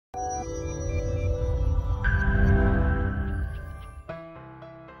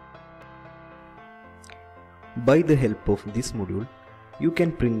By the help of this module, you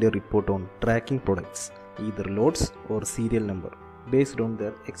can print a report on tracking products, either lots or serial number, based on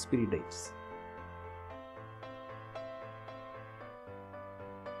their expiry dates.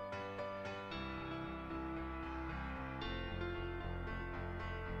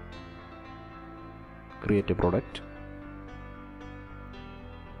 Create a product.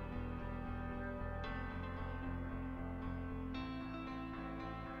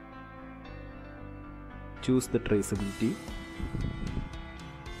 Choose the traceability.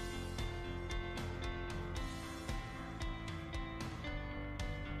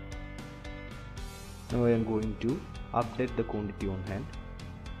 Now I am going to update the quantity on hand.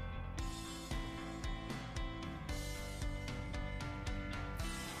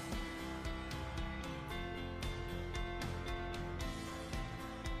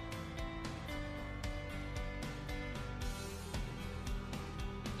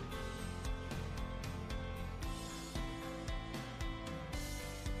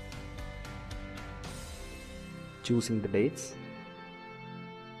 Choosing the dates.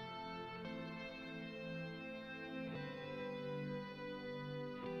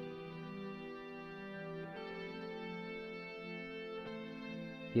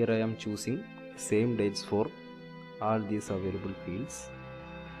 Here I am choosing same dates for all these available fields.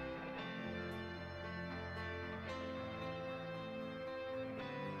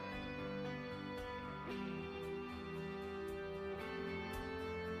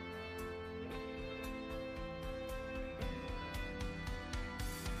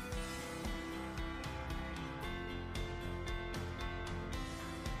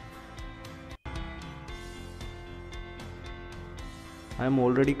 I am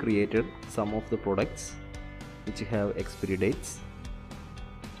already created some of the products which have expiry dates.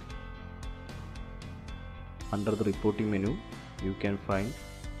 Under the reporting menu, you can find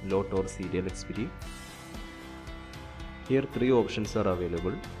lot or serial expiry. Here three options are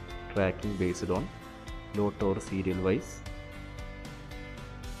available: tracking based on lot or serial wise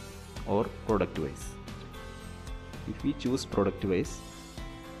or product wise. If we choose product wise,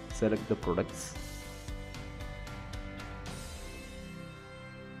 select the products.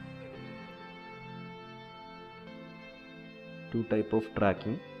 Two type of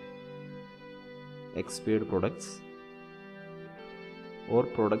tracking: expired products or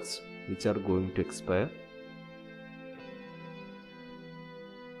products which are going to expire.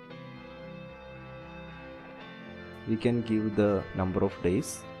 We can give the number of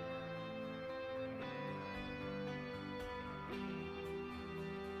days.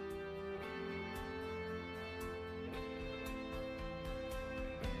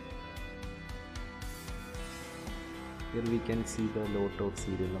 Here we can see the lot or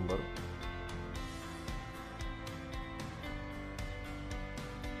serial number.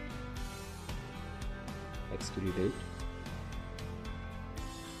 Expiry date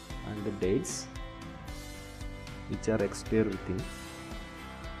and the dates which are expired within